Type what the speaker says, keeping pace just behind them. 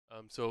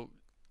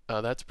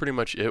That's pretty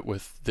much it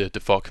with the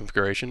default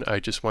configuration. I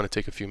just want to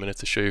take a few minutes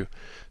to show you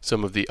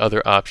some of the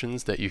other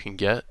options that you can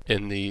get.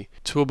 In the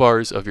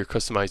toolbars of your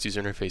customized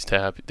user interface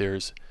tab,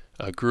 there's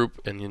a group,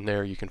 and in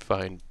there you can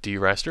find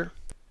dRaster.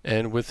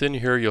 And within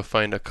here you'll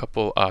find a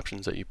couple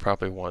options that you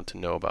probably want to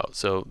know about.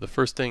 So the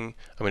first thing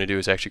I'm going to do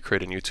is actually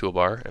create a new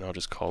toolbar, and I'll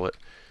just call it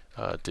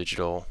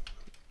digital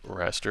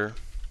raster.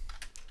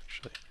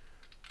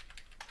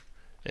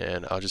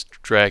 And I'll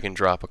just drag and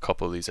drop a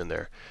couple of these in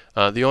there.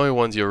 The only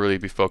ones you'll really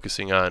be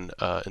focusing on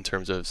in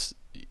terms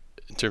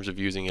of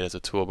using it as a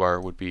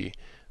toolbar would be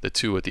the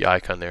two with the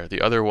icon there.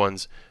 The other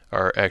ones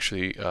are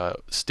actually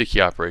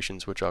sticky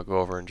operations, which I'll go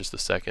over in just a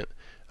second.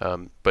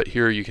 But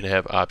here you can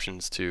have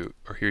options to,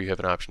 or here you have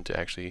an option to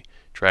actually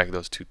drag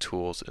those two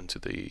tools into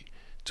the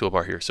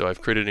toolbar here. So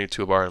I've created a new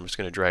toolbar, and I'm just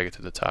going to drag it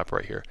to the top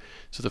right here.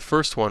 So the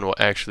first one will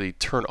actually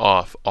turn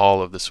off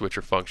all of the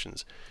switcher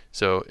functions.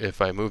 So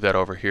if I move that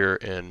over here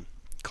and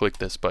click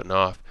this button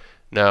off,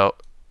 now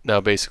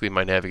basically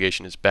my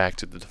navigation is back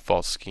to the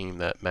default scheme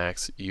that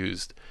Max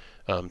used.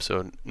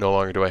 So no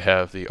longer do I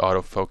have the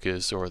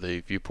autofocus or the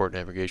viewport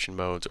navigation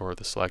modes or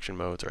the selection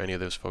modes or any of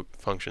those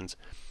functions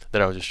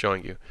that I was just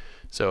showing you.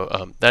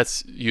 So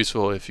that's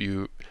useful if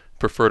you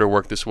prefer to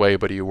work this way,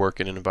 but you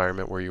work in an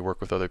environment where you work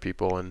with other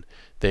people and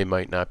they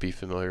might not be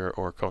familiar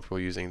or comfortable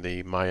using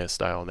the Maya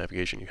style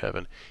navigation. You have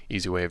an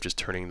easy way of just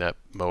turning that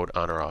mode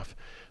on or off.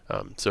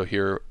 So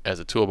here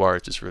as a toolbar,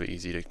 it's just really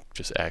easy to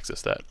just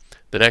access that.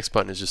 The next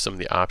button is just some of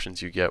the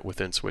options you get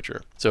within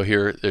Switcher. So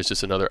here there's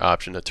just another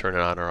option to turn it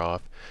on or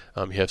off.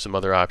 You have some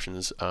other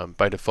options.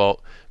 By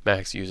default,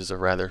 Max uses a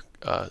rather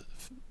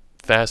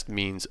fast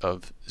means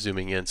of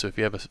zooming in. So if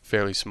you have a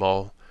fairly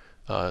small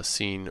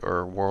scene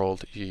or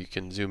world, you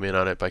can zoom in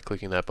on it by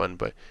clicking that button,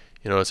 but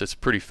you notice it's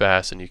pretty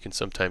fast and you can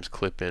sometimes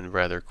clip in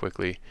rather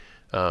quickly.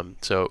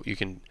 So you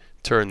can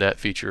turn that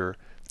feature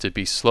to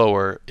be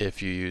slower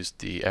if you use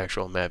the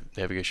actual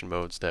navigation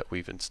modes that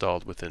we've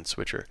installed within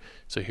Switcher.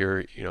 So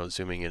here,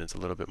 zooming in is a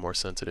little bit more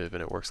sensitive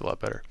and it works a lot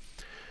better,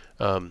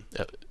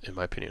 in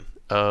my opinion.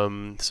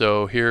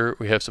 So here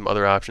we have some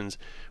other options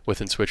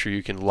within Switcher.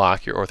 You can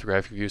lock your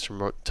orthographic views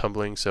from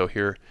tumbling. So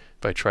here,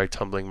 if I try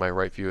tumbling my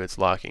right view, it's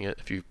locking it.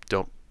 If you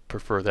don't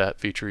prefer that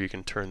feature, you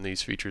can turn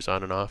these features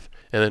on and off.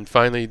 And then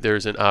finally,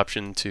 there's an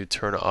option to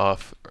turn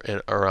off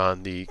or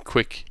on the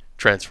quick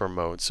transform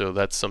mode. So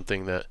that's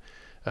something that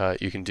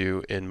you can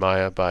do in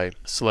Maya by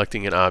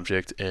selecting an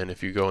object, and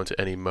if you go into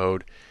any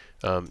mode,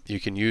 you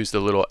can use the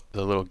little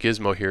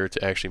gizmo here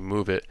to actually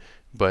move it.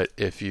 But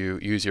if you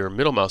use your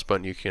middle mouse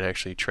button, you can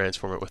actually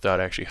transform it without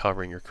actually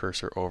hovering your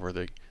cursor over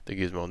the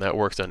gizmo, and that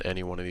works on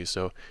any one of these.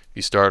 So if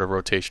you start a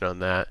rotation on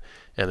that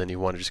and then you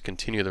want to just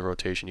continue the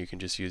rotation, you can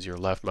just use your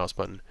left mouse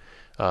button.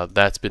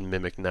 That's been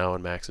mimicked now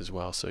in Max as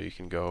well, so you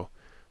can go,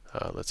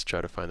 let's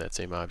try to find that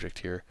same object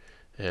here,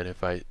 and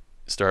if I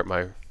start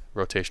my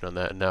rotation on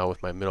that, and now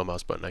with my middle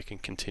mouse button I can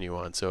continue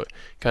on. So it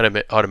kind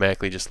of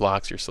automatically just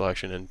locks your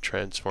selection and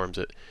transforms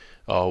it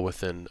all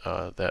within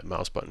that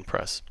mouse button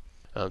press.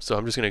 So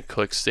I'm just going to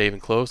click Save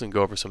and Close and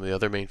go over some of the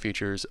other main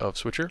features of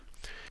Switcher.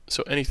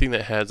 So anything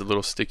that has a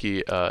little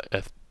sticky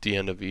at the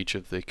end of each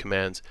of the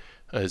commands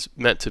is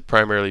meant to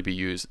primarily be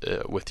used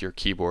with your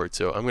keyboard.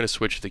 So I'm going to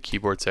switch to the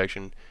keyboard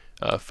section,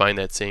 find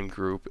that same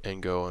group,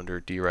 and go under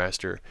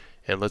dRaster.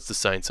 And let's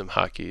assign some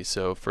hotkeys.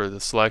 So for the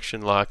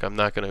selection lock, I'm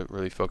not going to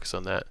really focus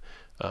on that,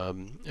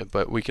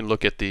 but we can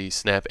look at the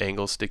snap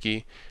angle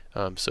sticky.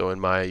 So in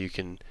Maya, you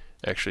can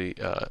actually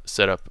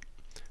set up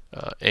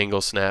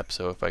angle snap.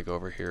 So if I go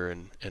over here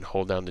and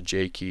hold down the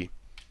J key,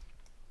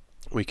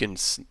 we can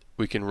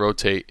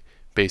rotate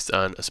based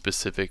on a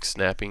specific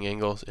snapping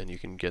angle, and you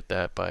can get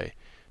that by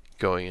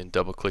going and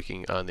double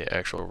clicking on the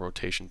actual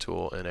rotation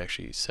tool and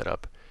actually set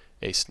up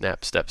a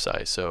snap step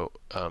size. So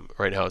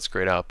right now it's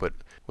grayed out, but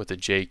with the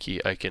J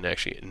key I can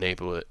actually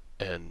enable it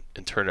and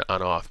turn it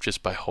on off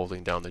just by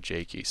holding down the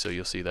J key. So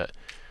you'll see that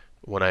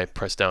when I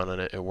press down on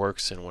it, it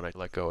works, and when I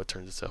let go, it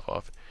turns itself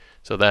off.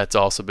 So that's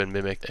also been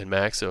mimicked in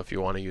Max. So if you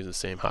want to use the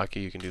same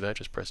hotkey, you can do that.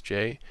 Just press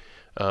J.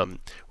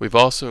 We've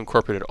also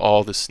incorporated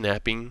all the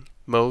snapping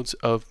modes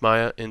of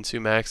Maya into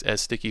Max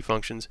as sticky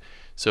functions.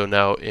 So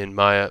now in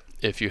Maya,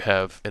 if you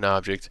have an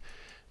object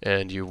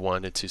and you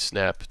wanted to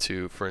snap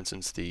to, for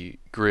instance, the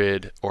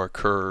grid or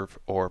curve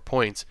or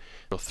points,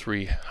 the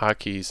three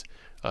hotkeys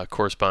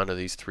correspond to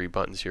these three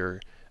buttons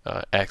here,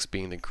 X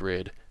being the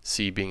grid,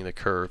 C being the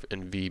curve,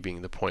 and V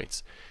being the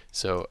points.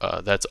 So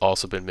that's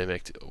also been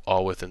mimicked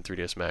all within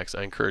 3ds Max.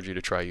 I encourage you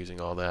to try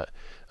using all that.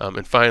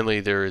 And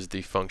finally, there is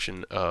the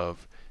function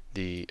of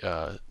the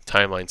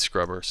timeline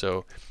scrubber.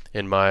 So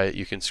in Maya,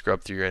 you can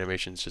scrub through your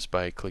animations just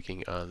by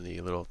clicking on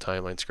the little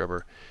timeline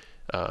scrubber,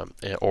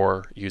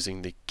 or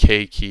using the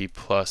K key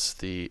plus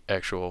the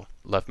actual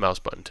left mouse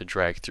button to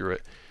drag through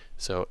it.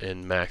 So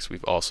in Max,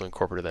 we've also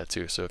incorporated that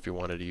too. So if you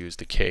wanted to use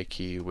the K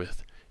key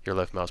with your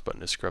left mouse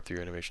button to scrub through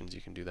your animations,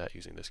 you can do that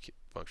using this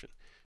function.